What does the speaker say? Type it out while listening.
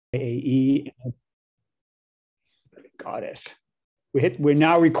AE. Got it. We're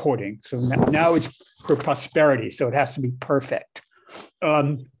now recording. So now it's for prosperity. So it has to be perfect.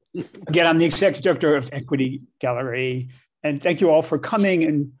 Again, I'm the executive director of Equity Gallery. And thank you all for coming.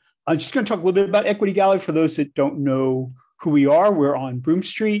 And I'm just going to talk a little bit about Equity Gallery for those that don't know who we are. We're on Broome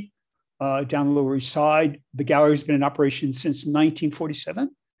Street, down the Lower East Side. The gallery has been in operation since 1947.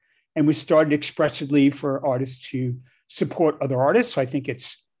 And we started expressly for artists to support other artists. So I think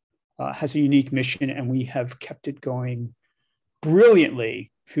it's has a unique mission, and we have kept it going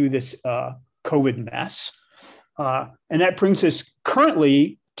brilliantly through this COVID mess. And that brings us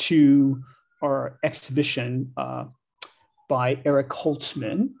currently to our exhibition by Eric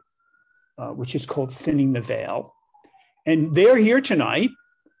Holzman, which is called Thinning the Veil. And they're here tonight.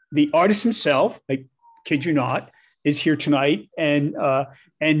 The artist himself, I kid you not, is here tonight. And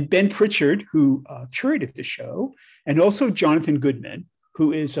Ben Pritchard, who curated the show, and also Jonathan Goodman,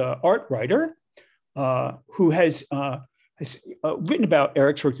 who is an art writer who has written about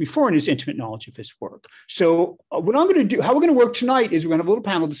Eric's work before and his intimate knowledge of his work. So what I'm going to do, how we're going to work tonight is we're going to have a little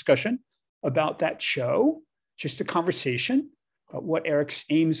panel discussion about that show, just a conversation about what Eric's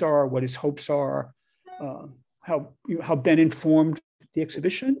aims are, what his hopes are, how Ben informed the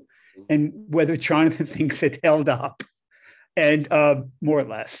exhibition, and whether Jonathan thinks it held up, and more or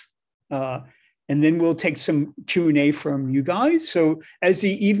less. And then we'll take some Q&A from you guys. So as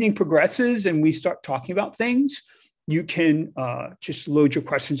the evening progresses and we start talking about things, you can just load your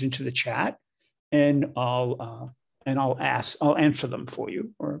questions into the chat, and I'll answer them for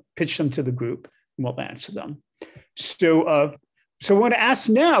you, or pitch them to the group, and we'll answer them. So what I want to ask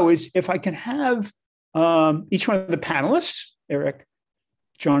now is if I can have each one of the panelists, Eric,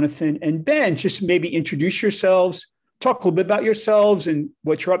 Jonathan, and Ben, just maybe introduce yourselves, talk a little bit about yourselves and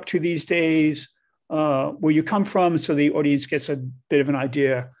what you're up to these days, where you come from, so the audience gets a bit of an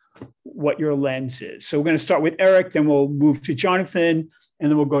idea what your lens is. So we're going to start with Eric, then we'll move to Jonathan, and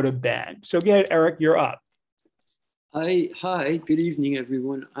then we'll go to Ben. So again, Eric, you're up. Hi, good evening,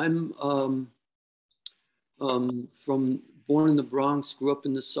 everyone. I'm born in the Bronx, grew up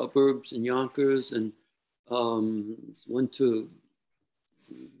in the suburbs in Yonkers, and went to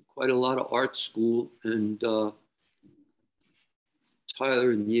quite a lot of art school, and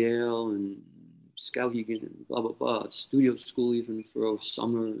Tyler and Yale and Skowhegan and blah, blah, blah, studio school even for a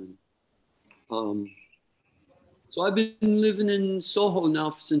summer. And so I've been living in SoHo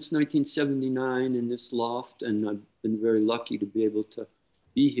now since 1979 in this loft, and I've been very lucky to be able to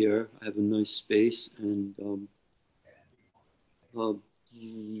be here. I have a nice space, and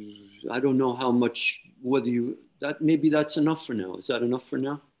I don't know how much, maybe that's enough for now. Is that enough for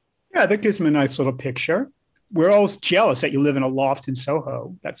now? Yeah, that gives me a nice little picture. We're all jealous that you live in a loft in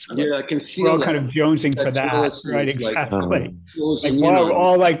SoHo. That's what, yeah, I can feel. We're all kind of jonesing for that, right? Exactly. Like,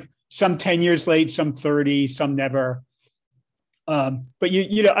 all like some 10 years late, some 30, some never. But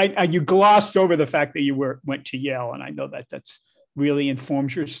you glossed over the fact that you went to Yale, and I know that's really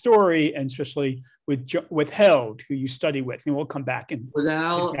informs your story, and especially with Held, who you study with, and we'll come back and with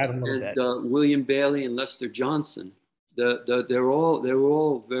Al and William Bailey and Lester Johnson. They're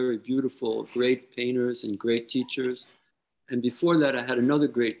all very beautiful, great painters and great teachers. And before that, I had another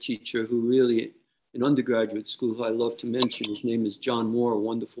great teacher who really, in undergraduate school, who I love to mention. His name is John Moore, a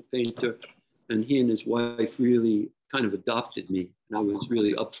wonderful painter. And he and his wife really kind of adopted me. And I was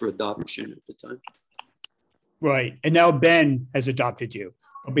really up for adoption at the time. Right. And now Ben has adopted you.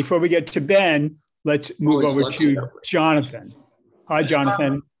 But before we get to Ben, let's move over to Jonathan. Hi,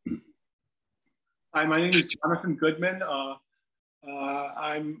 Jonathan. Hi, my name is Jonathan Goodman.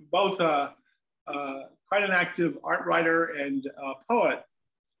 I'm both quite an active art writer and poet.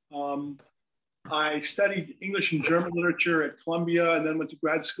 I studied English and German literature at Columbia, and then went to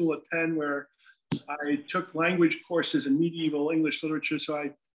grad school at Penn, where I took language courses in medieval English literature. So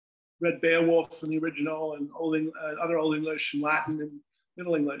I read Beowulf in the original, and other Old English and Latin and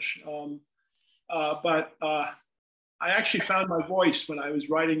Middle English. But I actually found my voice when I was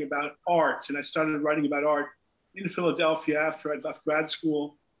writing about art, and I started writing about art in Philadelphia after I'd left grad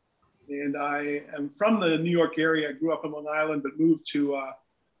school. And I am from the New York area. I grew up on Long Island, but moved to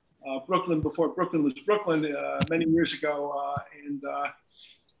Brooklyn before Brooklyn was Brooklyn many years ago, and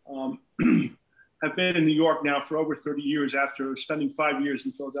have been in New York now for over 30 years after spending 5 years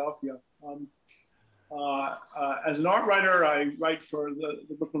in Philadelphia. As an art writer, I write for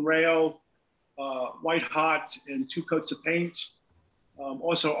the Brooklyn Rail, White Hot, and Two Coats of Paint,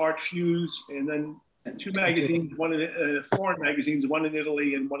 also Art Fuse, and then two magazines, one in foreign magazines, one in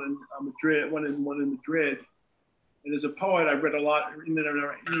Italy and one in Madrid, one in Madrid. And as a poet, I've read a lot in and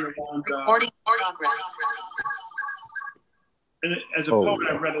around. And as a poet,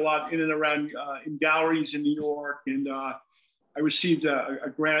 I've read a lot in and around in galleries in New York, and I received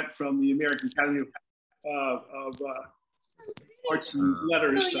a grant from the American Academy of Arts and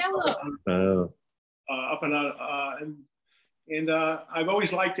Letters I've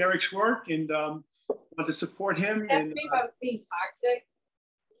always liked Eric's work and want to support him. Ask me if I was being toxic.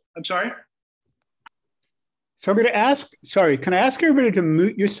 I'm sorry? So I'm going to ask, sorry, can I ask everybody to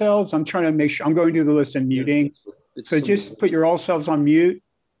mute yourselves? I'm trying to make sure, I'm going through the list and muting. So just put your all selves on mute,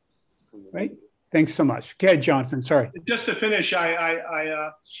 right? Thanks so much. Go ahead, Jonathan, sorry. Just to finish,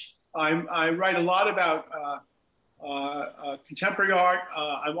 I write a lot about contemporary art.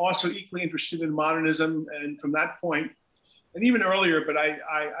 I'm also equally interested in modernism, and from that point, and even earlier, but I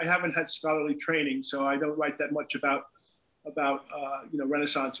haven't had scholarly training, so I don't write that much about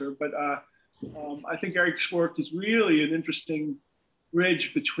Renaissance. But I think Eric's work is really an interesting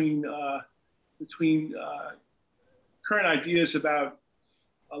bridge between current ideas about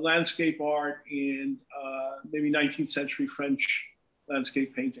landscape art and maybe 19th century French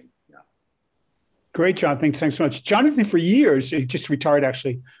landscape painting. Yeah. Great, Jonathan. Thanks so much. Jonathan, for years, he just retired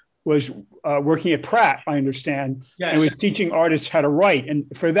actually, was working at Pratt, I understand, yes, and was teaching artists how to write. And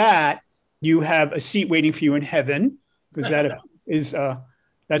for that, you have a seat waiting for you in heaven, because that is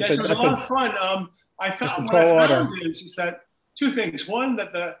that's yes, it was a lot of fun. I found is that two things. One,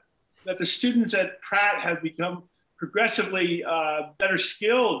 that the students at Pratt have become progressively better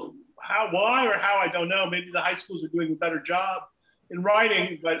skilled. Why or how, I don't know. Maybe the high schools are doing a better job in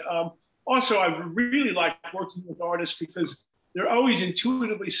writing, but also I've really liked working with artists because they're always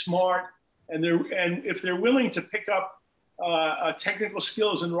intuitively smart, and if they're willing to pick up technical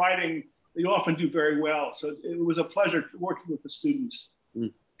skills in writing, they often do very well. So it was a pleasure working with the students.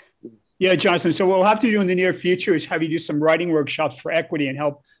 Yeah, Jonathan. So what we'll have to do in the near future is have you do some writing workshops for equity and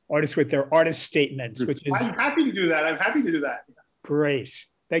help artists with their artist statements, which is... I'm happy to do that. Great.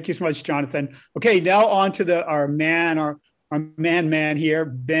 Thank you so much, Jonathan. Okay, now on to our man here,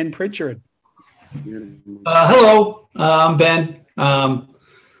 Ben Pritchard. Hello, I'm Ben. I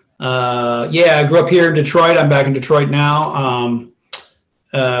grew up here in Detroit. I'm back in Detroit now.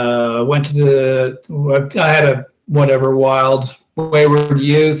 Went to I had a wild, wayward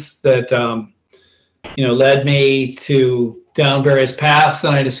youth that, led me down various paths.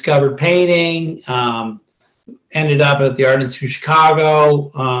 Then I discovered painting, ended up at the Art Institute of Chicago,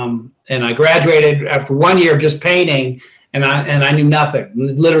 and I graduated after 1 year of just painting, and I knew nothing,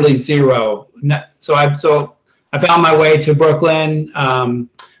 literally zero. So I found my way to Brooklyn,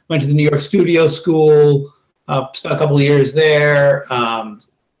 went to the New York Studio School, spent a couple of years there,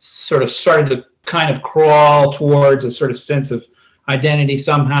 sort of started to kind of crawl towards a sort of sense of identity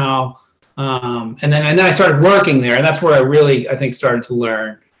somehow. And then I started working there, and that's where I really, I think, started to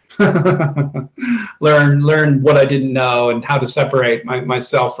learn what I didn't know and how to separate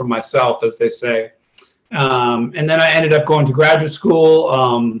myself from myself, as they say. And then I ended up going to graduate school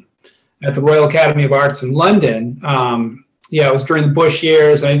at the Royal Academy of Arts in London. It was during the Bush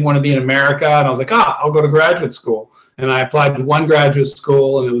years. I didn't want to be in America, and I was like, I'll go to graduate school. And I applied to one graduate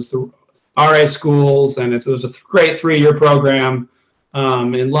school, and it was the RA schools, and it was a great 3-year program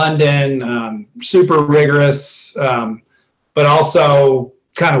in London, super rigorous, but also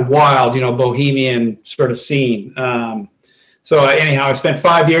kind of wild, bohemian sort of scene. So anyhow, I spent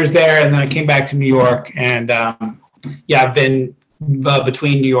 5 years there, and then I came back to New York, and I've been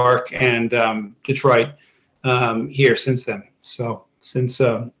between New York and Detroit here since then. So since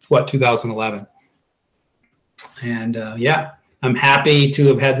 2011, and I'm happy to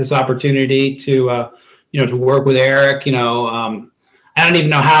have had this opportunity to to work with Eric. I don't even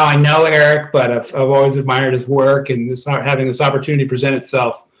know how I know Eric, but I've always admired his work, and having this opportunity present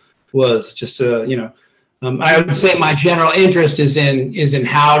itself was just I would say my general interest is in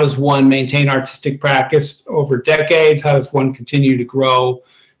how does one maintain artistic practice over decades? How does one continue to grow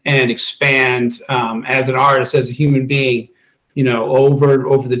and expand as an artist, as a human being,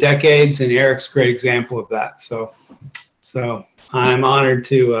 over the decades? And Eric's a great example of that. So I'm honored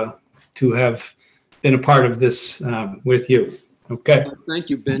to have been a part of this with you. Okay. Thank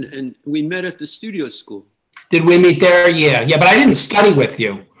you, Ben. And we met at the studio school. Did we meet there? Yeah, but I didn't study with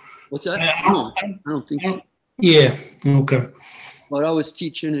you. What's that? No, I don't think so. Yeah. Okay. But I was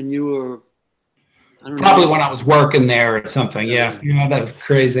teaching, and you were. I don't Probably know. when I was working there or something. Yeah. That was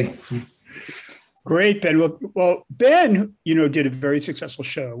crazy. Great, Ben. Well, Ben, did a very successful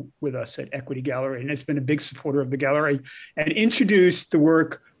show with us at Equity Gallery, and has been a big supporter of the gallery, and introduced the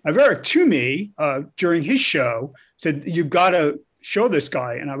work of Eric to me during his show. Said, "You've got to show this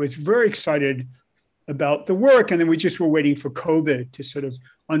guy," and I was very excited about the work. And then we just were waiting for COVID to sort of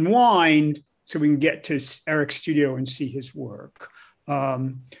unwind, so we can get to Eric's studio and see his work.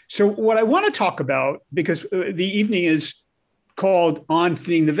 So what I want to talk about, because the evening is called On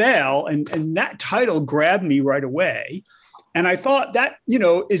Thinning the Veil, and that title grabbed me right away. And I thought that,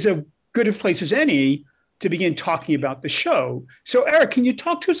 is as good a place as any to begin talking about the show. So Eric, can you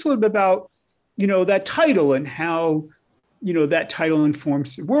talk to us a little bit about, that title and how, that title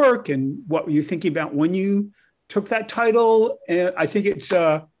informs the work and what were you thinking about when you took that title? And I think it's,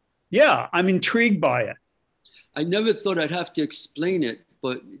 I'm intrigued by it. I never thought I'd have to explain it,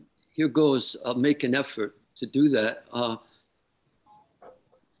 but here goes. I'll make an effort to do that.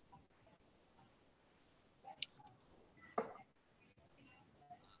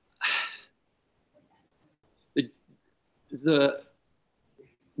 The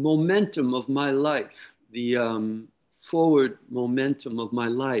momentum of my life, the forward momentum of my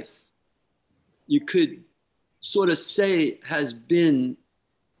life, you could sort of say has been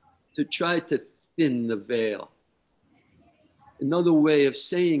to try to thin the veil. Another way of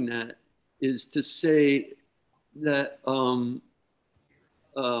saying that is to say that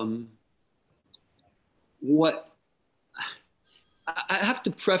what I have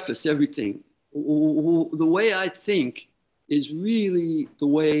to preface everything. The way I think is really the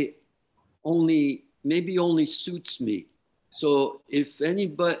way maybe only suits me. So if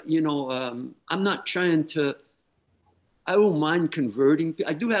anybody, I'm not trying to, I don't mind converting.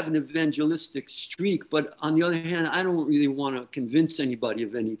 I do have an evangelistic streak, but on the other hand, I don't really want to convince anybody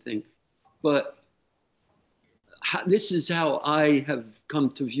of anything. But this is how I have come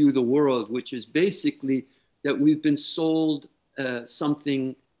to view the world, which is basically that we've been sold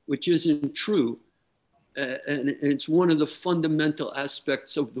something which isn't true. And it's one of the fundamental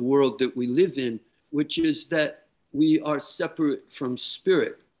aspects of the world that we live in, which is that we are separate from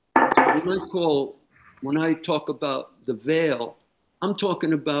spirit. When I talk about the veil, I'm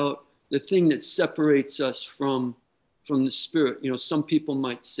talking about the thing that separates us from the spirit. Some people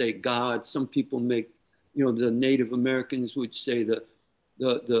might say God, some people make, the Native Americans would say the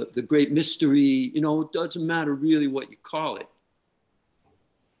great mystery, it doesn't matter really what you call it.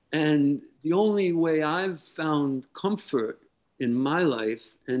 And the only way I've found comfort in my life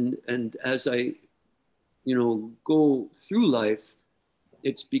and as I, go through life,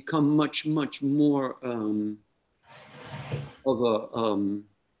 it's become much, much more of a,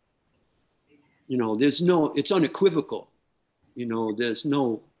 it's unequivocal. There's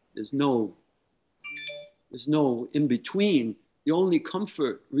no in between. The only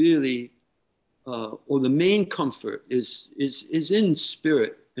comfort really, or the main comfort is in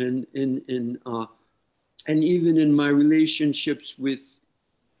spirit. And even in my relationships with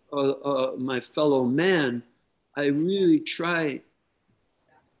my fellow man, I really try,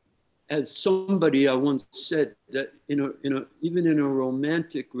 as somebody I once said, that even in a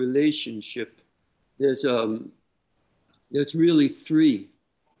romantic relationship, there's really three,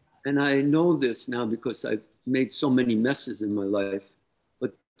 and I know this now because I've made so many messes in my life,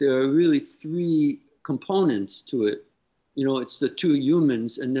 but there are really three components to it. It's the two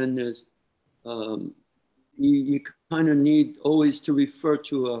humans, and then there's, you kind of need always to refer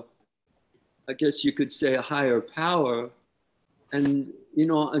to I guess you could say a higher power. And,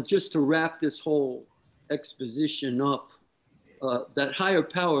 just to wrap this whole exposition up, that higher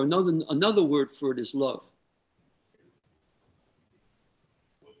power, another word for it is love.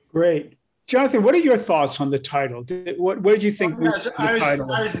 Great. Jonathan, what are your thoughts on the title? What did you think? I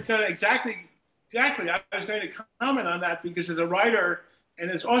was going to exactly. I was going to comment on that because as a writer and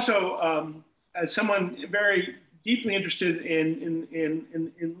as also as someone very deeply interested in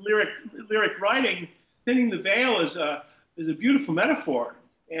lyric writing, thinning the veil is a beautiful metaphor,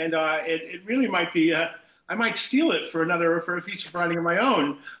 and it really might be. I might steal it for a piece of writing of my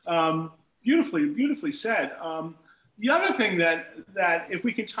own. Beautifully said. The other thing that if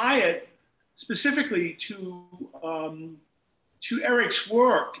we can tie it specifically to Eric's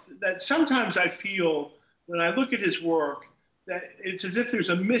work, that sometimes I feel when I look at his work that it's as if there's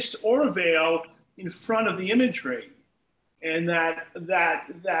a mist or a veil in front of the imagery, and that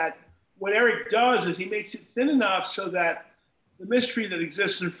what Eric does is he makes it thin enough so that the mystery that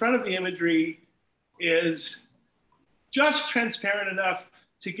exists in front of the imagery is just transparent enough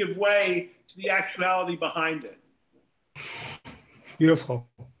to give way to the actuality behind it. Beautiful,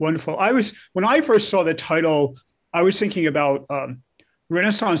 wonderful. When I first saw the title, I was thinking about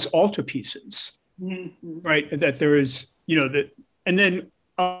Renaissance altarpieces, right? That there is, and then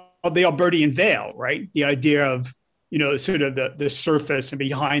the Albertian veil, right? The idea of, sort of the surface, and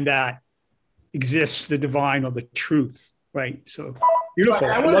behind that exists the divine or the truth, right? So beautiful.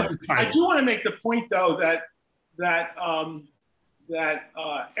 I do want to make the point, though, that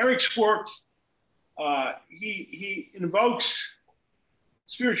Eric's work he invokes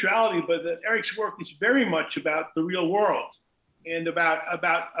spirituality, but that Eric's work is very much about the real world and about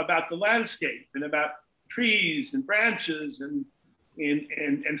the landscape and about trees and branches and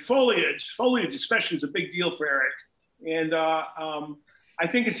foliage. Foliage especially is a big deal for Eric. And I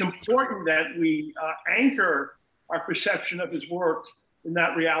think it's important that we anchor our perception of his work in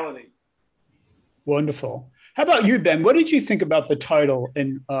that reality. Wonderful. How about you, Ben? What did you think about the title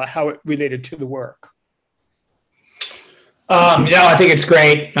and how it related to the work? I think it's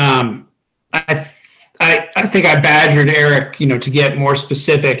great. I think I badgered Eric, to get more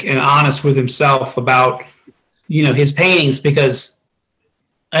specific and honest with himself about, his paintings, because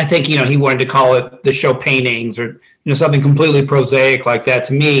I think, he wanted to call it the show paintings or, something completely prosaic like that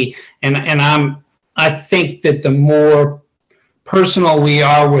to me. And I think that the more personal we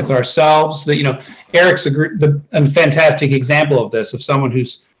are with ourselves, that, Eric's a fantastic example of this, of someone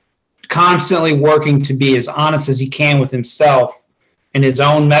who's constantly working to be as honest as he can with himself and his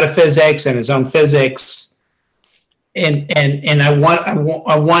own metaphysics and his own physics. And I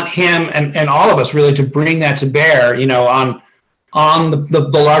want him and all of us really to bring that to bear, on the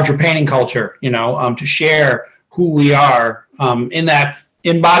larger painting culture, to share who we are in that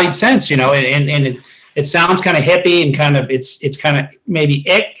embodied sense, and it sounds kind of hippie and kind of it's kind of maybe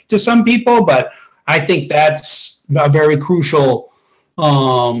ick to some people, but I think that's a very crucial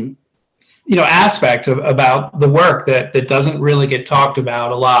aspect about the work that doesn't really get talked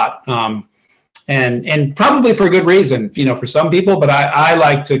about a lot, and probably for good reason, for some people. But I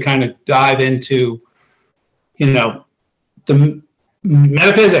like to kind of dive into the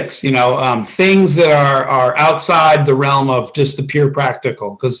metaphysics, things that are outside the realm of just the pure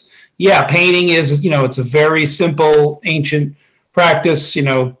practical. Because painting is, it's a very simple ancient practice,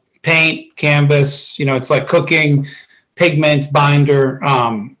 paint, canvas, it's like cooking, pigment, binder,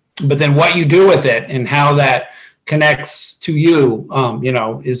 but then what you do with it and how that connects to you,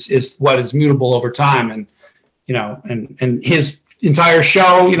 is what is mutable over time. And, and his entire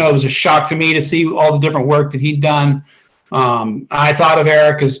show, it was a shock to me to see all the different work that he'd done. I thought of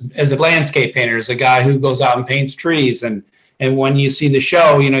Eric as a landscape painter, as a guy who goes out and paints trees. And when you see the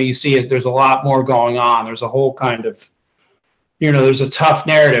show, you see it, there's a lot more going on. There's a whole kind of, there's a tough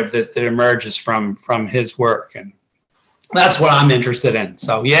narrative that emerges from his work. And that's what I'm interested in.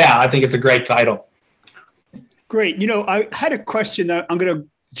 So, I think it's a great title. Great. I had a question that I'm going to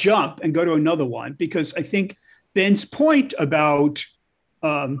jump and go to another one, because I think Ben's point about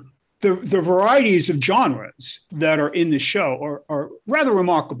the varieties of genres that are in the show are rather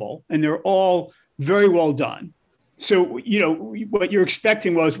remarkable, and they're all very well done. So, what you're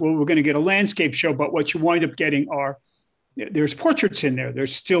expecting was, well, we're going to get a landscape show, but what you wind up getting there's portraits in there,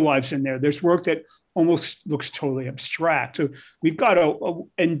 there's still lifes in there, there's work that almost looks totally abstract. So we've got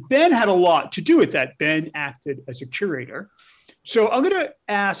and Ben had a lot to do with that. Ben acted as a curator. So I'm going to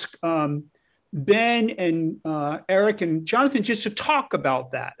ask Ben and Eric and Jonathan just to talk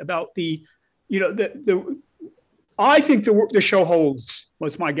about that, about I think the show holds, well,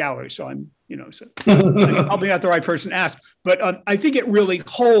 it's my gallery, so I'm, so I'm probably not the right person to ask, but I think it really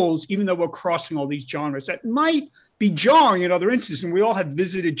holds, even though we're crossing all these genres that might be jarring in other instances. And we all have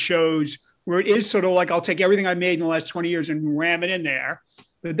visited shows where it is sort of like, I'll take everything I made in the last 20 years and ram it in there.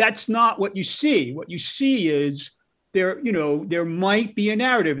 But that's not what you see. What you see is there might be a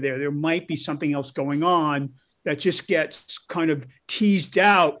narrative there. There might be something else going on that just gets kind of teased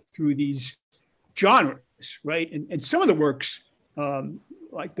out through these genres, right? And some of the works,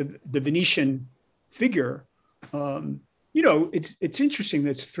 like the Venetian figure, it's interesting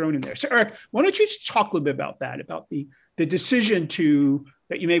that it's thrown in there. So Eric, why don't you just talk a little bit about that, about the decision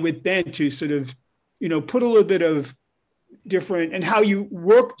that you made with Ben to sort of, put a little bit of different, and how you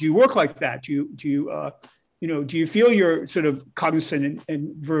work. Do you work like that? Do you feel you're sort of cognizant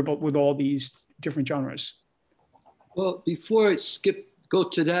and verbal with all these different genres? Well, before I go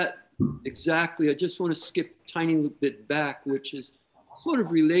to that exactly, I just want to skip a tiny little bit back, which is sort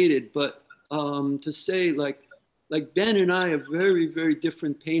of related, but to say like Ben and I are very, very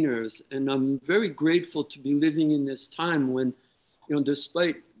different painters, and I'm very grateful to be living in this time when,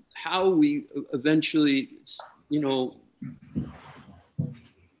 despite how we eventually,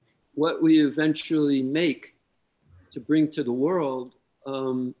 what we eventually make to bring to the world,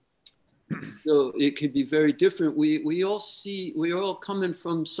 so it could be very different. We're all coming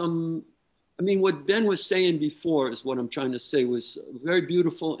from some, what Ben was saying before is what I'm trying to say was very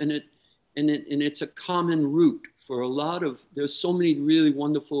beautiful, and it's a common root for a lot of, there's so many really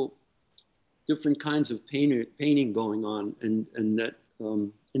wonderful different kinds of painting going on, and that,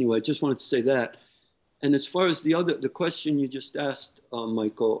 anyway, I just wanted to say that. And as far as the question you just asked,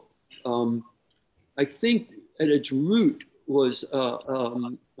 Michael, I think at its root was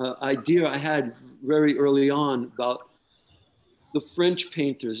an idea I had very early on about the French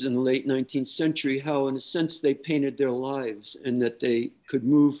painters in the late 19th century, how in a sense they painted their lives and that they could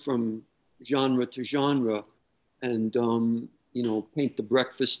move from genre to genre and, you know, paint the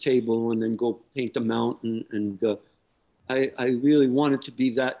breakfast table and then go paint a mountain. And I really wanted to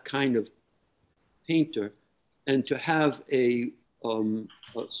be that kind of painter and to have a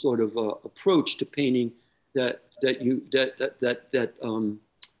sort of approach to painting that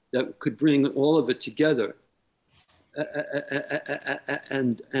could bring all of it together.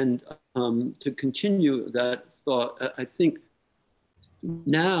 And to continue that thought, I think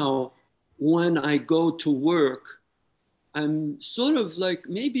now when I go to work, I'm sort of like,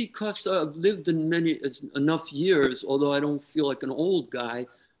 maybe because I've lived in enough years, although I don't feel like an old guy,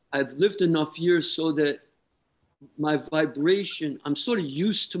 I've lived enough years so that my vibration, I'm sort of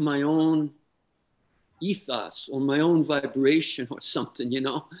used to my own ethos or my own vibration or something, you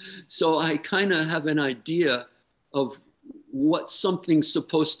know? So I kind of have an idea of what something's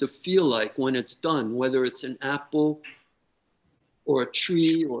supposed to feel like when it's done, whether it's an apple or a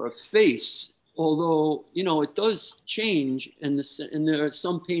tree or a face. Although, you know, it does change, and there are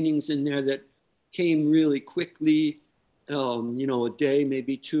some paintings in there that came really quickly, you know, a day,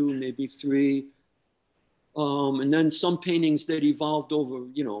 maybe two, maybe three. And then some paintings that evolved over,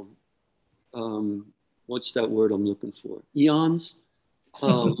 you know, what's that word I'm looking for? Eons?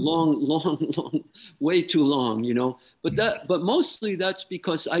 Long, way too long, you know. But mostly that's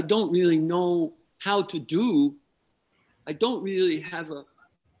because I don't really know how to do. I don't really have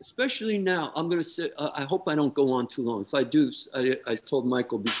especially now, I'm going to say, I hope I don't go on too long. If I do, I told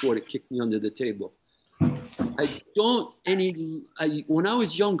Michael before to kick me under the table. When I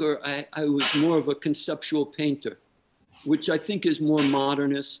was younger, I was more of a conceptual painter, which I think is more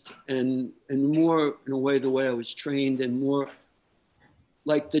modernist and more, in a way, the way I was trained, and more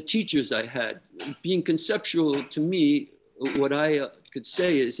like the teachers I had. Being conceptual, to me, what I could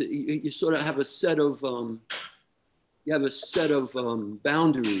say is you sort of have a set of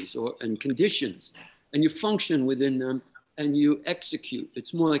boundaries and conditions, and you function within them and you execute.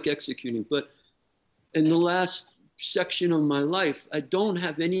 It's more like executing. But in the last section of my life, I don't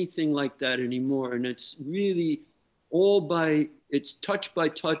have anything like that anymore. And it's really it's touch by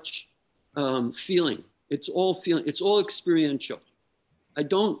touch feeling. It's all feeling, it's all experiential. I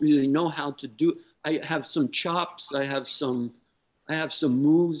don't really know how to do. I have some chops. I have some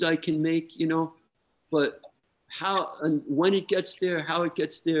moves I can make, you know, but how and when it gets there, how it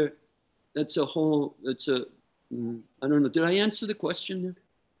gets there, I don't know. Did I answer the question there?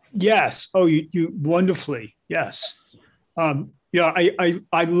 Yes. Oh, you wonderfully. Yes. Yeah,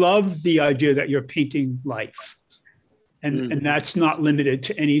 I love the idea that you're painting life, and that's not limited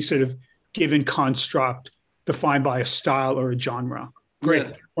to any sort of given construct defined by a style or a genre. Great.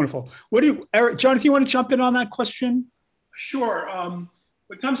 Yeah. Wonderful. Eric, John, if you want to jump in on that question? Sure.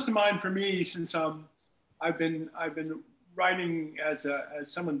 What comes to mind for me, since I've been writing as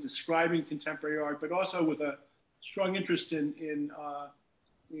someone describing contemporary art, but also with a strong interest in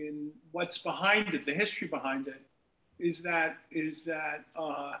what's behind it, the history behind it, is that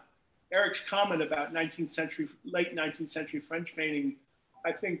Eric's comment about late 19th century French painting,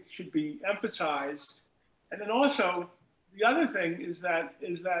 I think, should be emphasized. And then also, the other thing is that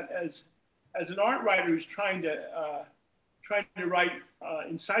as an art writer who's trying to write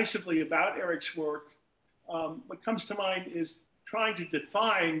incisively about Eric's work, what comes to mind is trying to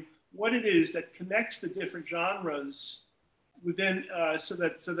define what it is that connects the different genres within, so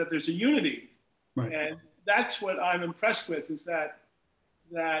that there's a unity. Right. And that's what I'm impressed with, is that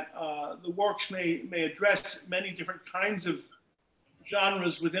the works may address many different kinds of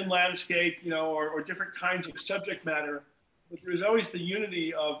genres within landscape, you know, or different kinds of subject matter, but there's always the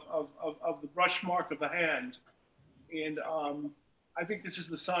unity of the brush mark of the hand. And I think this is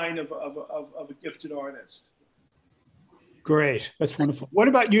the sign of a gifted artist. Great, that's wonderful. What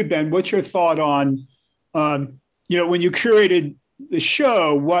about you, Ben? What's your thought on, you know, when you curated the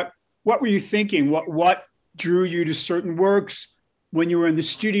show, what were you thinking? What drew you to certain works? When you were in the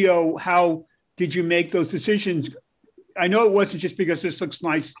studio, how did you make those decisions? I know it wasn't just because this looks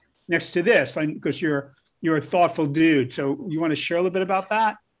nice next to this, because you're a thoughtful dude. So you want to share a little bit about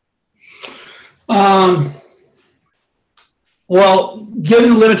that? Well, given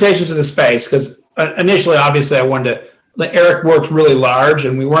the limitations of the space, because initially, obviously, I wanted to. Eric worked really large,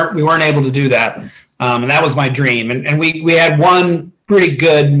 and we weren't able to do that, and that was my dream. And we had one pretty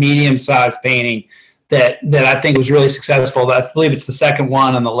good medium-sized painting that I think was really successful. I believe it's the second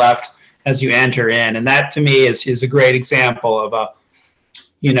one on the left as you enter in, and that to me is a great example of a,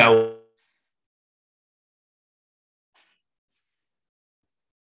 you know,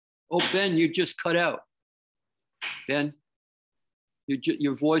 Oh, Ben, you just cut out. Ben,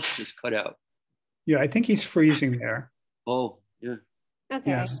 your voice just cut out. Yeah, I think he's freezing there. Oh, yeah.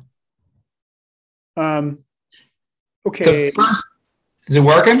 Okay. Yeah. Okay. Is it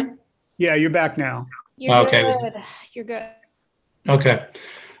working? Yeah, you're back now. You're Okay. good. You're good. Okay.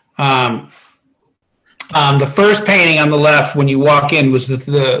 The first painting on the left, when you walk in, was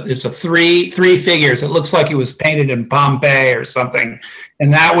it's a three figures. It looks like it was painted in Pompeii or something.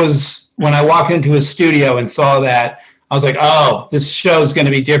 And that was when I walked into his studio and saw that. I was like, oh, this show is going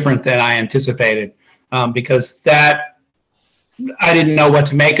to be different than I anticipated, because that I didn't know what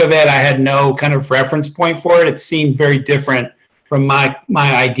to make of it. I had no kind of reference point for it. It seemed very different from my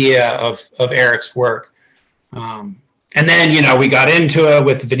idea of Eric's work. And then, we got into it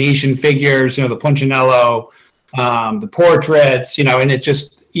with the Venetian figures, the Punchinello, the portraits, and it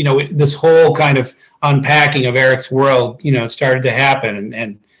just, this whole kind of unpacking of Eric's world, started to happen.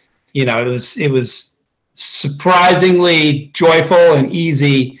 And it was surprisingly joyful and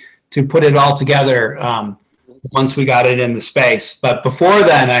easy to put it all together once we got it in the space. But before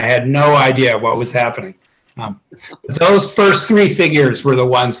then, I had no idea what was happening. Those first three figures were the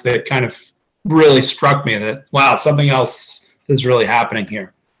ones that kind of really struck me that, wow, something else is really happening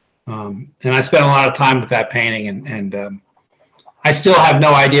here. And I spent a lot of time with that painting, and I still have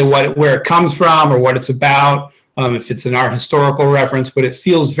no idea where it comes from or what it's about, if it's an art historical reference, but it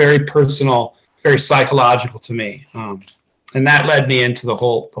feels very personal, very psychological to me. And that led me into the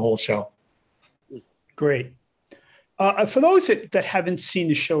whole show. Great. For those that haven't seen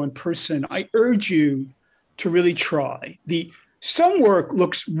the show in person, I urge you to really try. Some work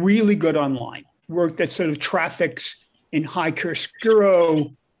looks really good online, work that sort of traffics in high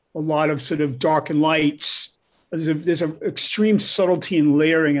chiaroscuro, a lot of sort of dark and lights. There's an extreme subtlety and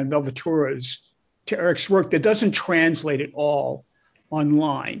layering and velveturas to Eric's work that doesn't translate at all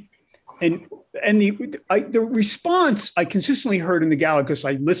online. And the response I consistently heard in the gala, because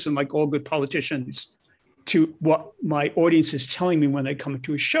I listen like all good politicians to what my audience is telling me when they come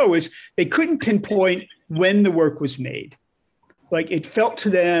to a show, is they couldn't pinpoint when the work was made. Like, it felt to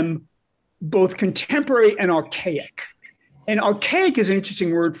them both contemporary and archaic. And archaic is an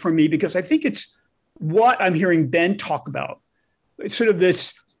interesting word for me because I think it's what I'm hearing Ben talk about. It's sort of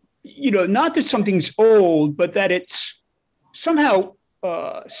this, not that something's old, but that it's somehow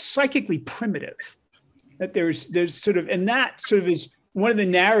psychically primitive. That there's sort of, and that sort of is one of the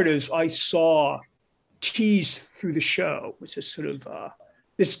narratives I saw teased through the show, which is sort of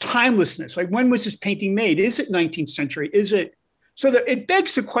this timelessness. Like, when was this painting made? Is it 19th century? Is it? So that it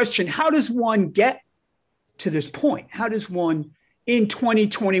begs the question, how does one get to this point? How does one in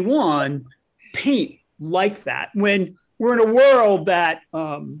 2021 paint like that when we're in a world that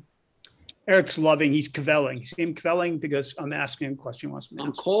Eric's loving, he's cavelling. You see him cavelling because I'm asking him a question.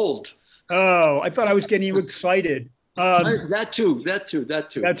 I'm cold. Oh, I thought I was getting you excited. That too.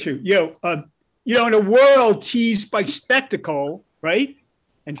 In a world teased by spectacle, right?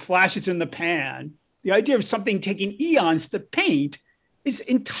 And flashes in the pan, the idea of something taking eons to paint is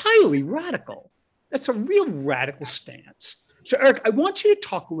entirely radical. That's a real radical stance. So, Eric, I want you to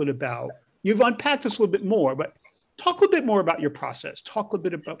talk a little about, you've unpacked this a little bit more, but talk a little bit more about your process. Talk a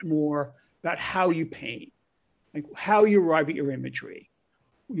little bit more about how you paint, like how you arrive at your imagery.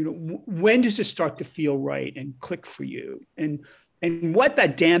 When does it start to feel right and click for you? And what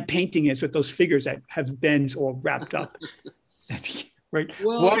that damn painting is with those figures that have Ben's all wrapped up. Right.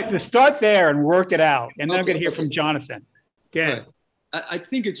 Well, to start there and work it out. And then I'm going to hear from Jonathan. Again. Right. I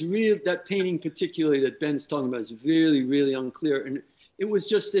think it's real, that painting particularly that Ben's talking about is really, really unclear. And it was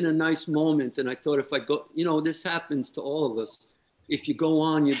just in a nice moment. And I thought, if I go, this happens to all of us. If you go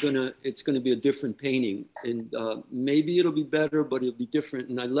on, it's going to be a different painting. And maybe it'll be better, but it'll be different.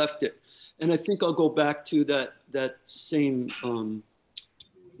 And I left it. And I think I'll go back to that same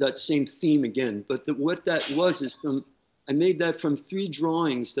theme again. But what that was is I made that from 3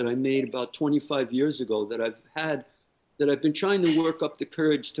 drawings that I made about 25 years ago that I've been trying to work up the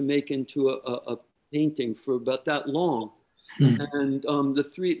courage to make into a painting for about that long. And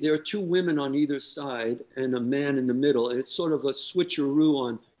there are 2 women on either side and a man in the middle. And it's sort of a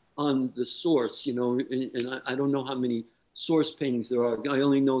switcheroo on the source, and I don't know how many source paintings there are. I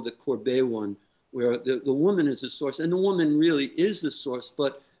only know the Courbet one where the woman is the source, and the woman really is the source.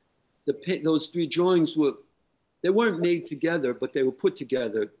 But those 3 drawings they weren't made together, but they were put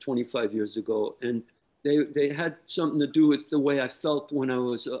together 25 years ago. And they had something to do with the way I felt when I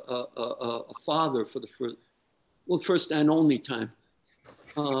was a father for the first and only time.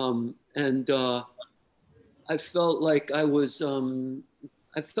 And I felt like I was, I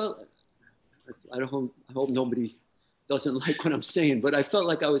hope nobody doesn't like what I'm saying, but I felt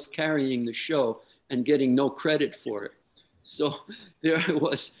like I was carrying the show and getting no credit for it. So there I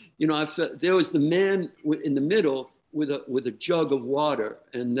was, you know, I felt there was the man in the middle with a jug of water,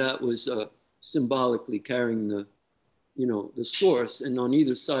 and that was symbolically carrying the, you know, the source, and on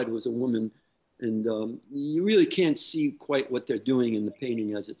either side was a woman. And you really can't see quite what they're doing in the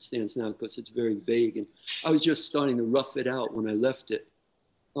painting as it stands now because it's very vague. And I was just starting to rough it out when I left it.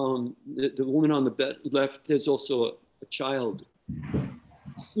 The woman on the left, there's also a child,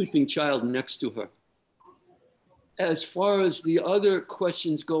 a sleeping child next to her. As far as the other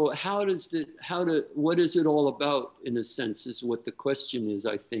questions go, what is it all about, in a sense, is what the question is,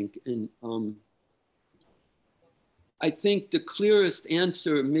 I think. And I think the clearest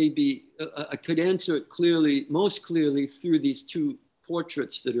answer may be, I could answer it clearly, most clearly through these two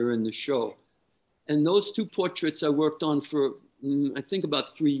portraits that are in the show. And those two portraits I worked on for, I think,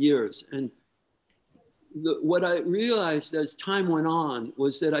 about 3 years. And what I realized as time went on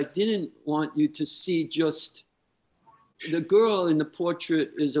was that I didn't want you to see just, the girl in the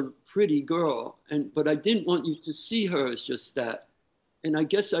portrait is a pretty girl, but I didn't want you to see her as just that. And I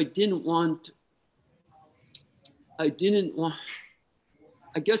guess I guess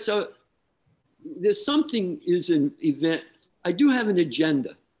there's something is an event. I do have an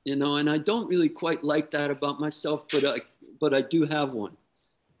agenda, you know, and I don't really quite like that about myself, but I do have one.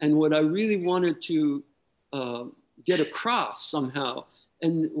 And what I really wanted to get across somehow,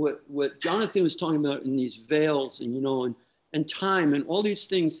 and what Jonathan was talking about in these veils and, you know, and time and all these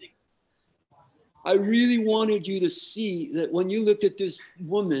things, I really wanted you to see that when you looked at this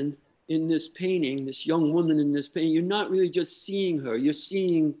woman in this painting, this young woman in this painting, you're not really just seeing her, you're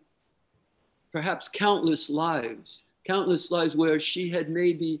seeing perhaps countless lives where she had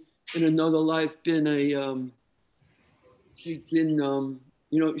maybe in another life been you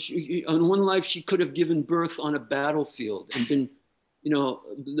know, on one life she could have given birth on a battlefield and been, you know,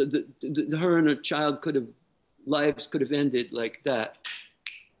 her and her child lives could have ended like that.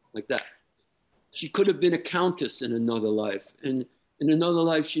 She could have been a countess in another life, and in another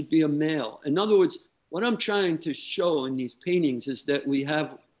life she'd be a male. In other words, what I'm trying to show in these paintings is that we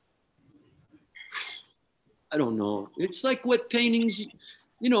have, I don't know, it's like what paintings,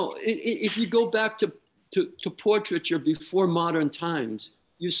 you know, if you go back to portraiture before modern times,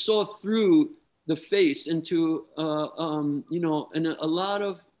 you saw through the face into, you know, and a lot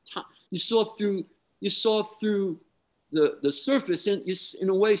of time, you saw through the surface, and in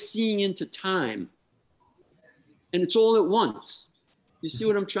a way seeing into time. And it's all at once. You see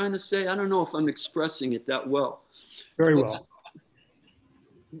what I'm trying to say? I don't know if I'm expressing it that well. Very well.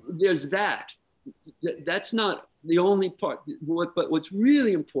 There's that. That's not the only part. But what's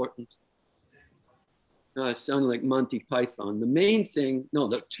really important, I sound like Monty Python. The main thing, no,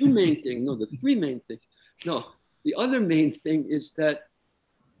 the two main things, no, the three main things. No, the other main thing is that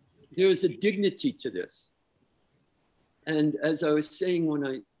there's a dignity to this. And as I was saying when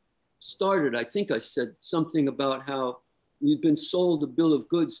I started, I think I said something about how we've been sold a bill of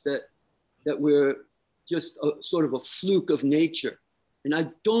goods that we're just sort of a fluke of nature. And I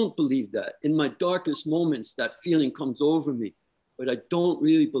don't believe that. In my darkest moments, that feeling comes over me, but I don't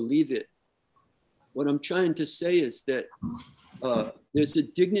really believe it. What I'm trying to say is that there's a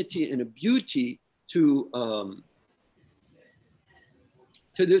dignity and a beauty to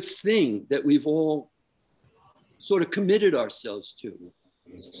this thing that we've all sort of committed ourselves to.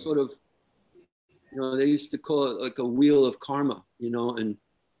 Sort of, you know, they used to call it like a wheel of karma, you know, and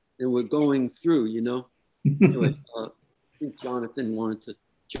we're going through, you know. Anyway, I think Jonathan wanted to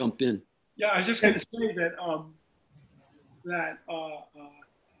jump in. Yeah, I was just going to say that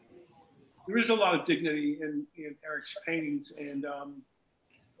there is a lot of dignity in Eric's paintings, and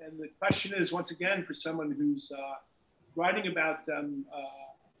the question is, once again, for someone who's writing about them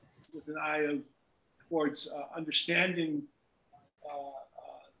with an eye towards understanding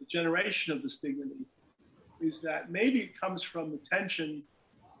the generation of this dignity, is that maybe it comes from the tension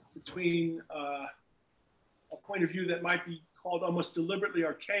between a point of view that might be called almost deliberately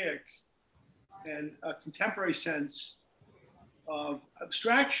archaic and a contemporary sense of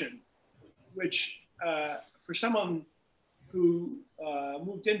abstraction, which for someone who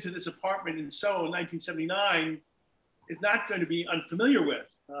moved into this apartment in Soho in 1979 is not going to be unfamiliar with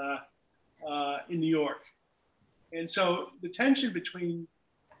in New York. And so the tension between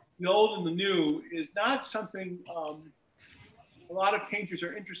the old and the new is not something a lot of painters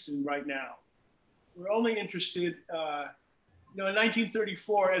are interested in right now. We're only interested, you know, in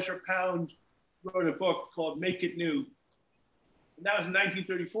 1934, Ezra Pound wrote a book called Make It New. And that was in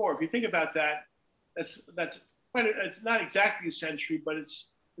 1934. If you think about that, that's quite it's not exactly a century, but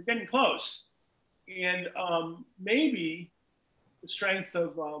we're getting close. And maybe the strength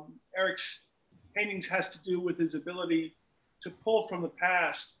of Eric's paintings has to do with his ability to pull from the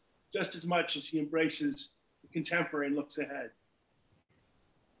past just as much as he embraces the contemporary and looks ahead.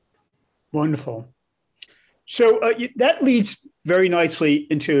 Wonderful. So that leads very nicely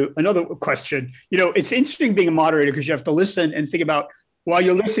into another question. You know, it's interesting being a moderator because you have to listen and think about, while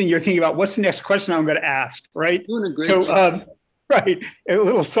you're listening, you're thinking about what's the next question I'm going to ask, right? Doing a great job. Right, a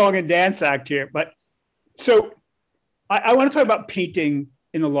little song and dance act here. But so I want to talk about painting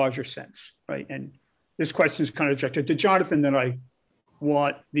in the larger sense, right? And this question is kind of directed to Jonathan, then I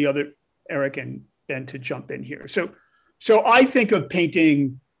want the other Eric and Ben to jump in here. So I think of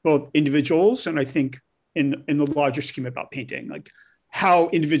painting both individuals and I think in the larger scheme about painting, like how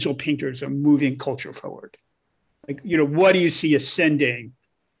individual painters are moving culture forward. Like, you know, what do you see ascending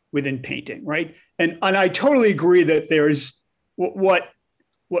within painting, right? And I totally agree that there's what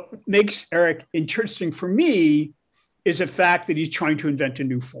makes Eric interesting for me is the fact that he's trying to invent a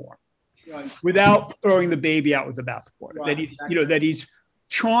new form, right, without throwing the baby out with the bathwater. Right, that he's, exactly. You know, that he's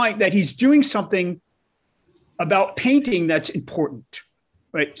trying, that he's doing something about painting that's important,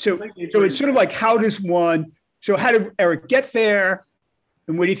 right? So it's sort of like, how did Eric get there?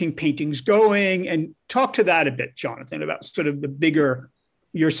 And where do you think painting's going? And talk to that a bit, Jonathan, about sort of the bigger,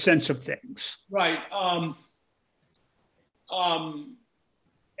 your sense of things. Right.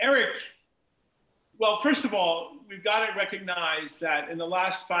 Eric, well, first of all, we've got to recognize that in the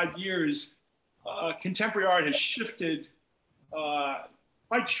last 5 years, contemporary art has shifted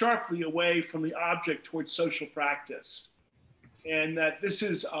quite sharply away from the object towards social practice. And that this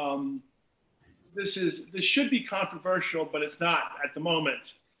should be controversial, but it's not at the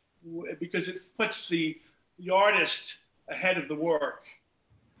moment, because it puts the artist ahead of the work.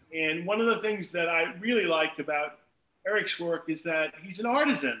 And one of the things that I really like about Eric's work is that he's an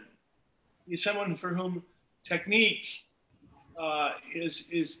artisan. He's someone for whom technique is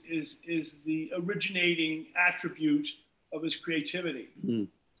the originating attribute of his creativity.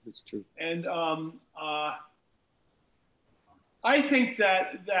 That's true. And I think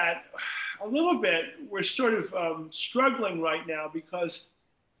that a little bit we're sort of struggling right now because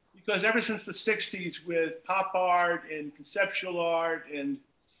ever since the 60s with pop art and conceptual art and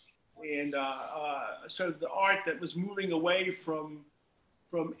sort of the art that was moving away from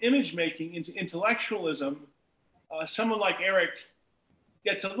image making into intellectualism, someone like Eric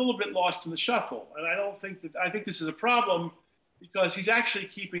gets a little bit lost in the shuffle. And I think this is a problem because he's actually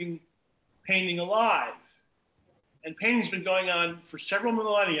keeping painting alive. And painting's been going on for several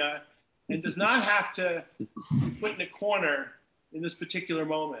millennia and does not have to be put in a corner in this particular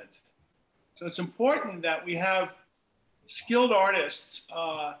moment. So it's important that we have skilled artists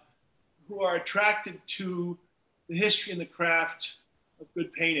who are attracted to the history and the craft of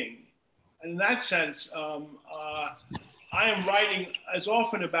good painting. And in that sense, I am writing as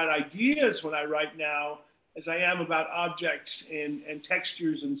often about ideas when I write now as I am about objects and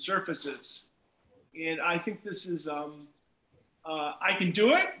textures and surfaces. And I think this is, I can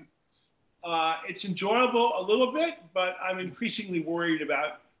do it. It's enjoyable a little bit, but I'm increasingly worried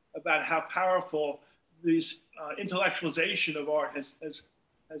about how powerful this intellectualization of art has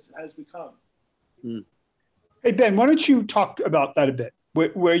become. Hey, Ben, why don't you talk about that a bit,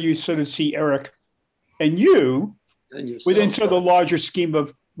 where you sort of see Eric and you within sort of the larger scheme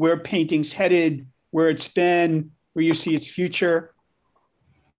of where painting's headed, where it's been, where you see its future?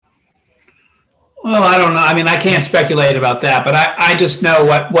 Well, I don't know. I mean, I can't speculate about that, but I just know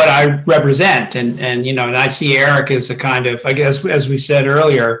what I represent. And you know, and I see Eric as a kind of, I guess, as we said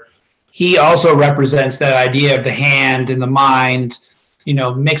earlier, he also represents that idea of the hand and the mind, you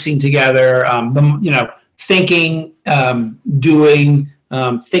know, mixing together, thinking, doing,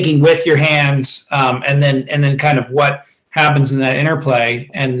 thinking with your hands, and then kind of what happens in that interplay,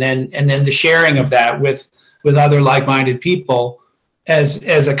 and then the sharing of that with other like-minded people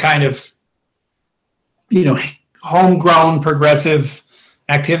as a kind of, you know, homegrown progressive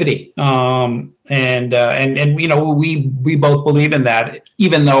activity. And you know, we both believe in that,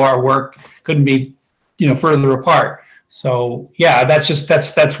 even though our work couldn't be, you know, further apart. So yeah, that's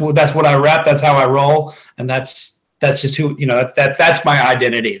what I rep. That's how I roll, and that's just who, you know, that's my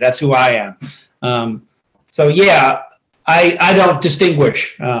identity. That's who I am. So yeah, I don't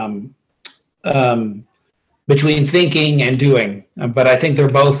distinguish between thinking and doing, but I think they're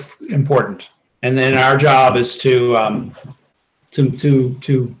both important. And then our job is to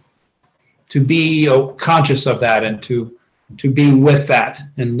be conscious of that and to be with that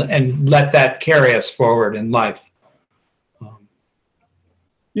and let that carry us forward in life.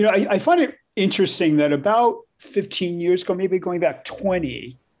 You know, I find it interesting that about 15 years ago, maybe going back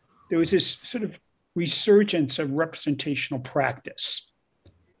 20, there was this sort of resurgence of representational practice.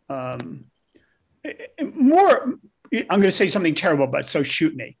 More, I'm going to say something terrible, but so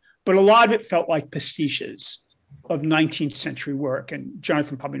shoot me. But a lot of it felt like pastiches of 19th century work. And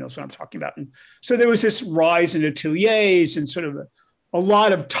Jonathan probably knows what I'm talking about. And so there was this rise in ateliers and sort of a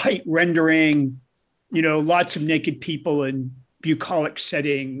lot of tight rendering, you know, lots of naked people in bucolic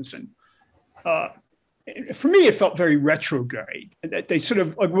settings. And for me, it felt very retrograde. That they sort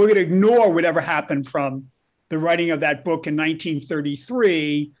of like, we're going to ignore whatever happened from the writing of that book in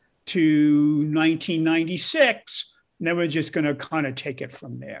 1933 to 1996. And then we're just going to kind of take it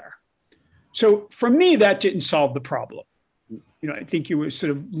from there. So for me, that didn't solve the problem. You know, I think you were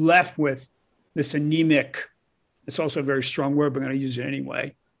sort of left with this anemic, it's also a very strong word, but I'm going to use it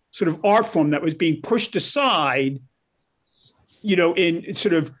anyway, sort of art form that was being pushed aside, you know, in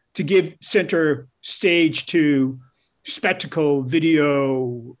sort of to give center stage to spectacle,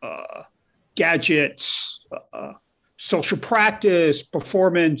 video, gadgets, social practice,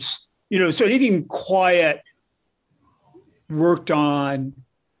 performance, you know, so anything quiet, worked on,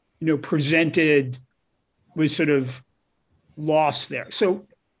 you know, presented was sort of lost there. So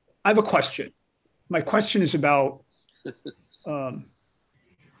I have a question. My question is about, you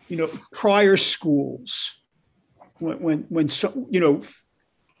know, prior schools. When so, you know,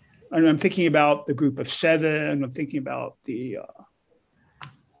 and I'm thinking about the Group of Seven. I'm thinking about the,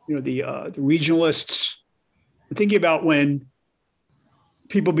 you know, the regionalists. I'm thinking about when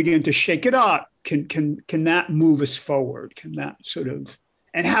people begin to shake it up. Can that move us forward? Can that sort of,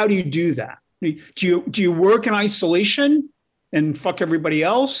 and how do you do that? Do you work in isolation and fuck everybody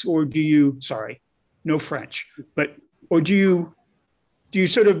else, or do you? Sorry, no French, but or do you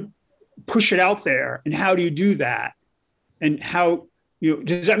sort of push it out there? And how do you do that? And how, you know,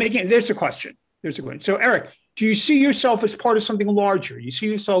 does that make it? There's a question. So Eric, do you see yourself as part of something larger? Do you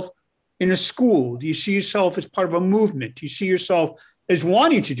see yourself in a school? Do you see yourself as part of a movement? Do you see yourself as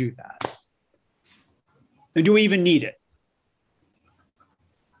wanting to do that? And do we even need it?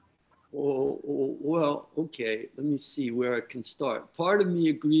 Well, okay, let me see where I can start. Part of me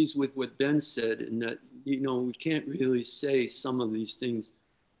agrees with what Ben said in that, you know, we can't really say some of these things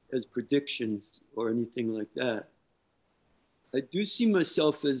as predictions or anything like that. I do see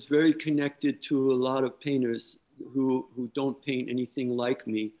myself as very connected to a lot of painters who don't paint anything like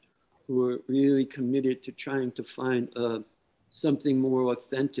me, who are really committed to trying to find something more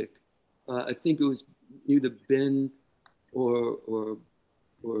authentic. I think it was either Ben or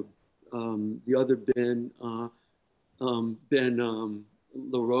the other Ben, Ben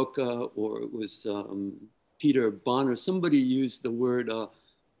LaRocca, or it was Peter Bonner. Somebody used the word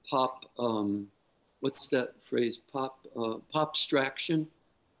pop, what's that phrase? Popstraction.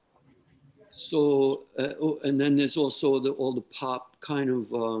 So, and then there's also all the pop kind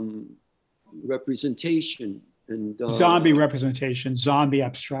of representation. And zombie representation, zombie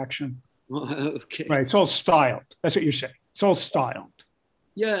abstraction. Okay. Right, it's all styled. That's what you're saying. It's all styled.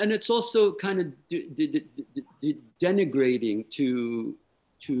 Yeah, and it's also kind of denigrating to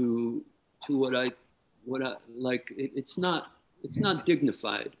what I like. It's not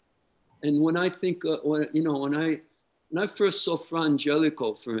dignified. And when I think, when I first saw Fra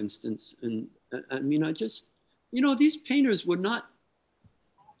Angelico, for instance, and I mean, I just, you know, these painters were not.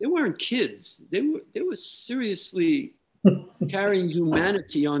 They weren't kids. They were seriously carrying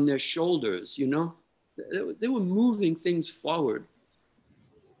humanity on their shoulders. You know, they were moving things forward.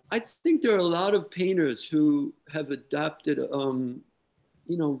 I think there are a lot of painters who have adopted, you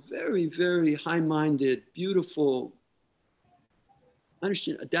know, very, very high-minded, beautiful. I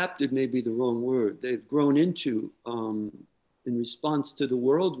understand adapted may be the wrong word. They've grown into, in response to the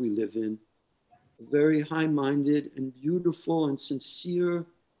world we live in, a very high-minded and beautiful and sincere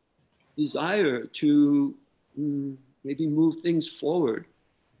desire to maybe move things forward.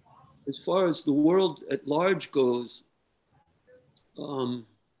 As far as the world at large goes,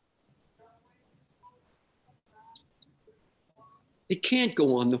 it can't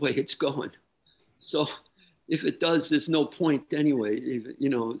go on the way it's going. So if it does, there's no point anyway, you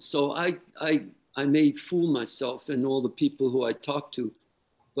know. So I may fool myself and all the people who I talk to,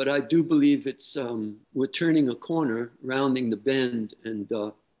 but I do believe it's, we're turning a corner, rounding the bend, and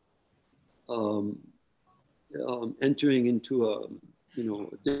entering into a, you know,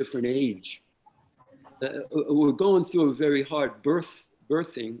 a different age. We're going through a very hard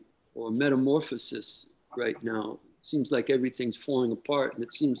birthing or metamorphosis right now. It seems like everything's falling apart, and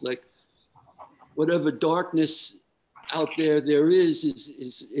it seems like whatever darkness out there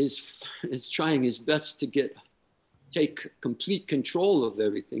is trying his best to take complete control of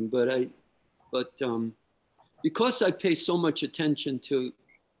everything. But because I pay so much attention to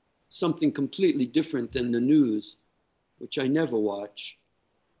something completely different than the news, which I never watch.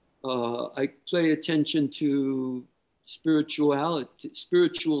 I pay attention to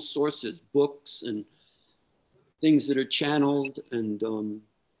spiritual sources, books and things that are channeled. And, you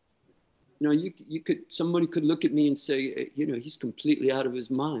know, somebody could look at me and say, you know, he's completely out of his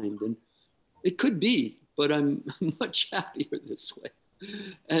mind. And it could be, but I'm much happier this way.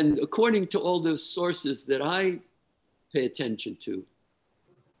 And according to all those sources that I pay attention to,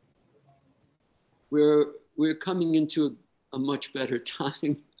 we're coming into a much better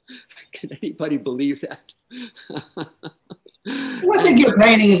time. Can anybody believe that? Well, I think your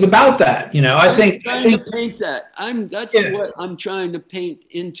painting is about that. You know, I think to paint that. That's what I'm trying to paint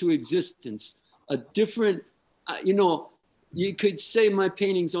into existence. A different, you know, you could say my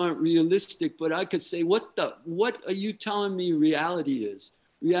paintings aren't realistic, but I could say, what are you telling me reality is?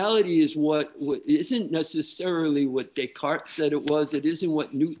 Reality is what isn't necessarily what Descartes said it was. It isn't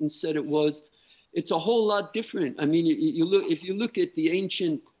what Newton said it was. It's a whole lot different. I mean, if you look at the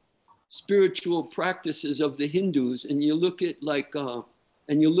ancient spiritual practices of the Hindus, and you look at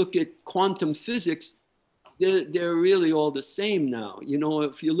quantum physics, they're really all the same now. You know,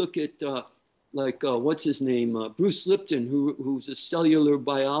 if you look at what's his name, Bruce Lipton, who's a cellular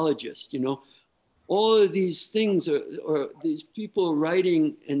biologist, you know, all of these things are these people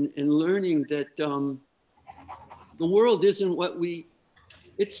writing and learning that the world isn't what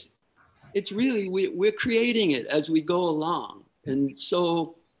it's really, we're creating it as we go along. And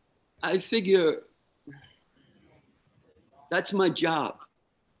so I figure that's my job.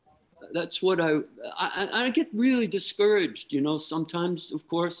 That's what I get really discouraged, you know, sometimes, of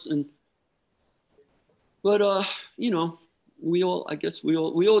course. But you know, we all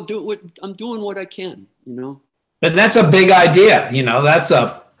do what I'm doing what I can, you know. But that's a big idea, you know,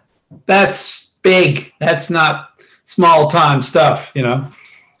 that's big. That's not small time stuff, you know.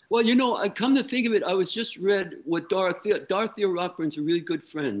 Well, you know, I come to think of it, I was just read what Dorothea Rockburn's a really good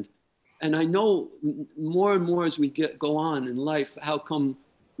friend. And I know more and more as we go on in life, how come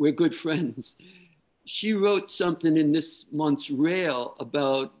we're good friends. She wrote something in this month's Rail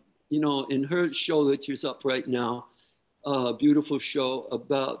about, you know, in her show that is up right now, a beautiful show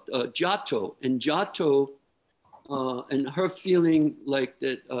about Giotto. And Giotto, and her feeling like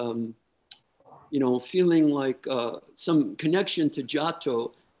that, you know, feeling like some connection to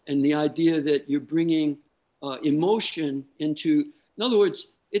Giotto, and the idea that you're bringing emotion into, in other words,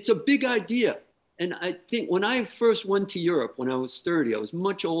 it's a big idea. And I think when I first went to Europe when I was 30, I was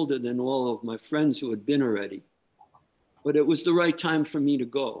much older than all of my friends who had been already. But it was the right time for me to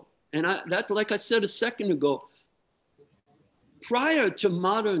go. And that, like I said a second ago, prior to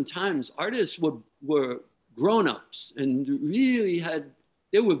modern times, artists were grown-ups and really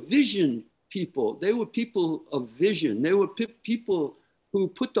they were vision people. They were people of vision. They were people who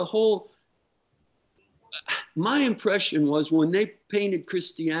put the whole, my impression was when they painted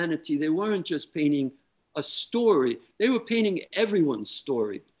Christianity, they weren't just painting a story, they were painting everyone's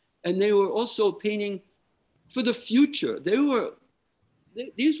story. And they were also painting for the future.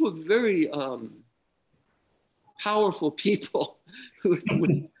 These were very powerful people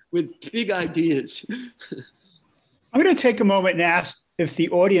with big ideas. I'm going to take a moment and ask if the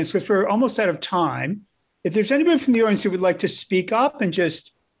audience, because we're almost out of time, if there's anybody from the audience who would like to speak up and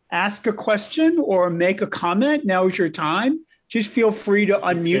just ask a question or make a comment, now is your time. Just feel free to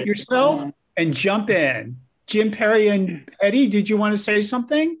unmute yourself and jump in. Jim, Perry, and Eddie, did you want to say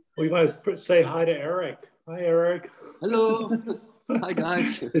something? We want to say hi to Eric. Hi, Eric. Hello. Hi,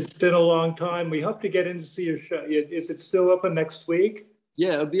 guys. It's been a long time. We hope to get in to see your show. Is it still open next week?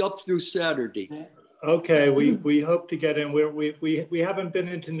 Yeah, it'll be up through Saturday. Okay, we hope to get in. We haven't been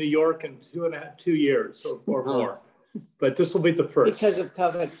into New York in 2 years or more, but this will be the first. Because of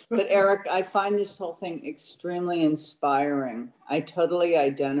COVID. But Eric, I find this whole thing extremely inspiring. I totally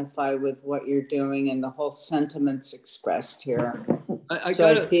identify with what you're doing and the whole sentiments expressed here.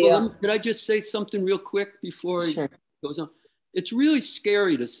 Could I just say something real quick before it goes on? It's really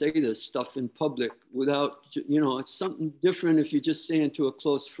scary to say this stuff in public without, you know, it's something different if you just say it to a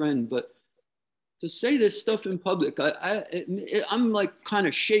close friend, but to say this stuff in public, I'm like kind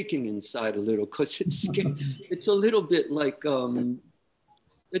of shaking inside a little because it's scary. It's a little bit like,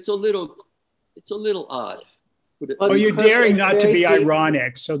 it's a little odd. Well, you're daring not to be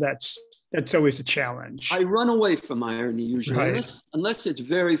ironic, so that's always a challenge. I run away from irony usually, right. unless it's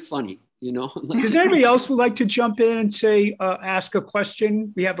very funny, you know. Does anybody else would like to jump in and say, ask a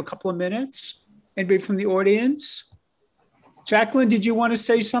question? We have a couple of minutes. Anybody from the audience? Jacqueline, did you want to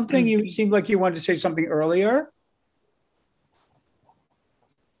say something? You seemed like you wanted to say something earlier.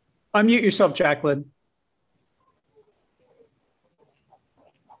 Unmute yourself, Jacqueline.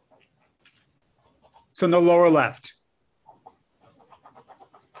 It's on the lower left.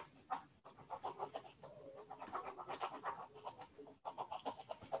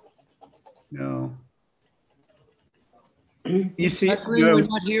 No. You see, Kathleen, no, we're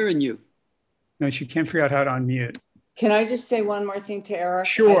not hearing you. no, she can't figure out how to unmute. Can I just say one more thing to Eric?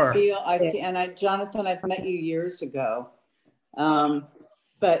 Sure. Jonathan, I've met you years ago,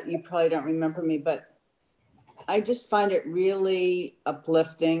 but you probably don't remember me, but I just find it really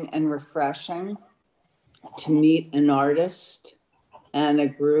uplifting and refreshing to meet an artist and a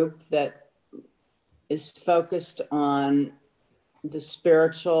group that is focused on the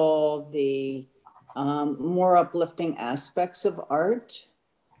spiritual, the more uplifting aspects of art,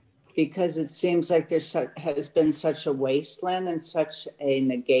 because it seems like has been such a wasteland and such a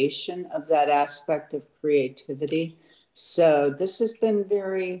negation of that aspect of creativity. So this has been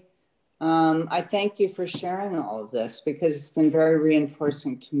very, I thank you for sharing all of this, because it's been very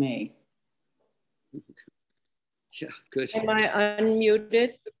reinforcing to me. Yeah, good. Am I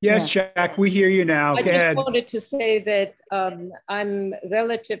unmuted? Yes, Yeah. Jack, we hear you now. I Go ahead. just wanted to say that I'm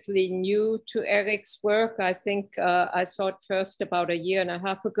relatively new to Eric's work. I think I saw it first about a year and a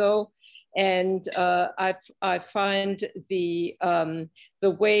half ago, and I find the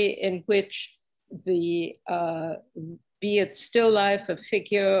way in which the be it still life, a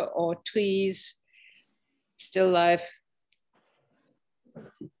figure, or trees, still life.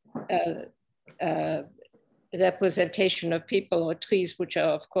 Representation of people or trees, which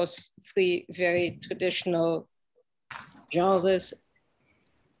are of course three very traditional genres,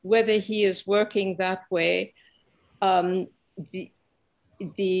 whether he is working that way,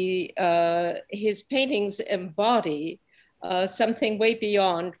 his paintings embody something way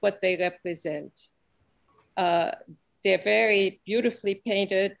beyond what they represent. They're very beautifully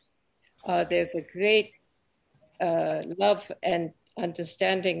painted. There's a great love and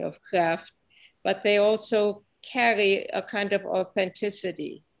understanding of craft, but they also carry a kind of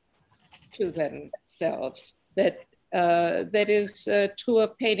authenticity to themselves that is true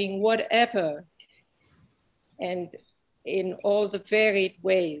of painting whatever, and in all the varied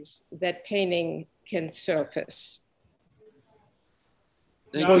ways that painting can surface.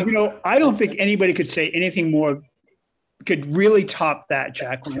 Well, you know, I don't think anybody could say anything more, could really top that,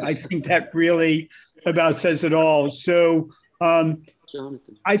 Jacqueline. I think that really about says it all. So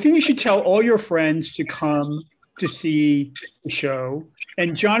Jonathan. I think you should tell all your friends to come to see the show.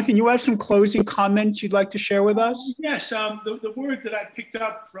 And Jonathan, you have some closing comments you'd like to share with us? Yes, the word that I picked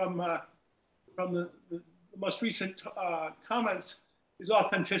up from the most recent comments is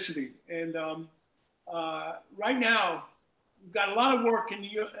authenticity. And right now, we've got a lot of work, and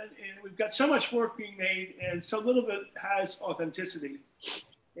we've got so much work being made, and so little of it has authenticity.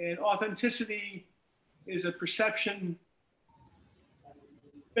 And authenticity is a perception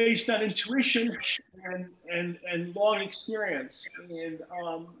based on intuition and long experience, and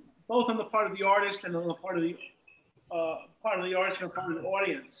both on the part of the artist and on the part of the artist and part of the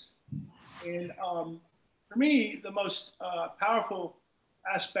audience. And for me, the most powerful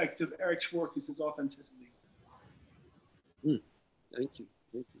aspect of Eric's work is his authenticity. Thank you.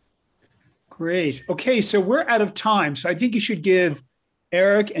 Thank you. Great. Okay, so we're out of time. So I think you should give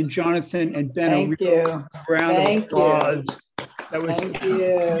Eric and Jonathan and Ben a real round of applause. That was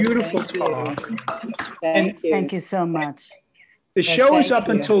a beautiful talk. Thank you so much. The show is up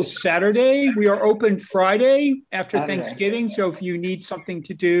until Saturday. We are open Friday after Thanksgiving. So if you need something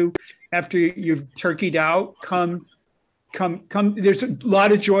to do after you've turkeyed out, come. There's a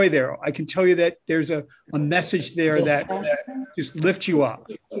lot of joy there. I can tell you that there's a message there that just lifts you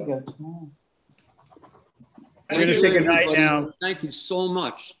up. We're going to say goodnight now. Thank you so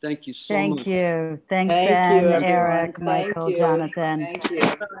much. Thank you so much. Thank you. Thanks, Ben, Eric, Michael, Jonathan. Thank you.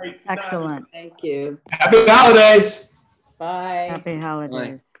 Excellent. Thank you. Happy holidays. Bye. Happy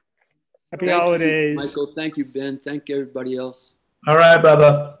holidays. Happy holidays. Michael, thank you, Ben. Thank everybody else. All right,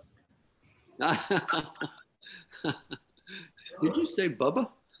 brother. Did you say Bubba?